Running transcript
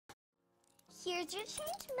Here's your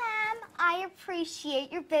change, ma'am. I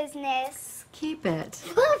appreciate your business. Keep it.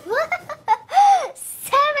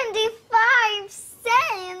 75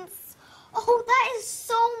 cents? Oh, that is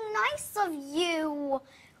so nice of you.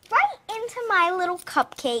 Right into my little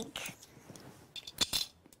cupcake.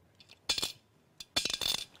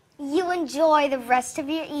 You enjoy the rest of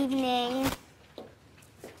your evening.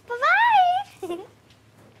 Bye-bye.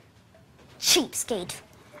 Cheapskate.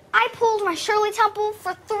 I pulled my Shirley Temple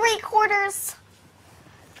for 3/4.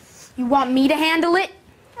 You want me to handle it?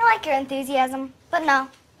 I like your enthusiasm, but no.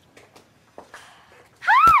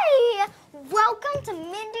 Hi! Welcome to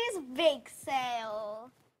Mindy's bake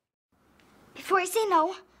sale. Before I say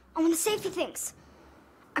no, I want to say a few things.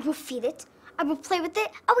 I will feed it. I will play with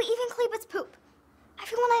it. I will even clean its poop.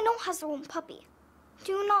 Everyone I know has their own puppy.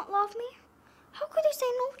 Do you not love me? How could you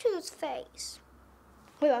say no to this face?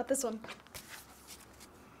 What about this one?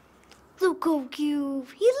 Look how cute.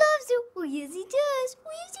 He loves you. Oh, yes, he does.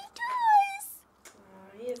 Oh, yes, he does. Oh,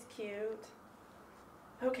 he is cute.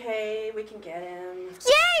 Okay, we can get him.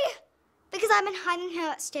 Yay! Because I've been hiding him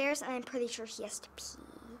upstairs and I'm pretty sure he has to pee.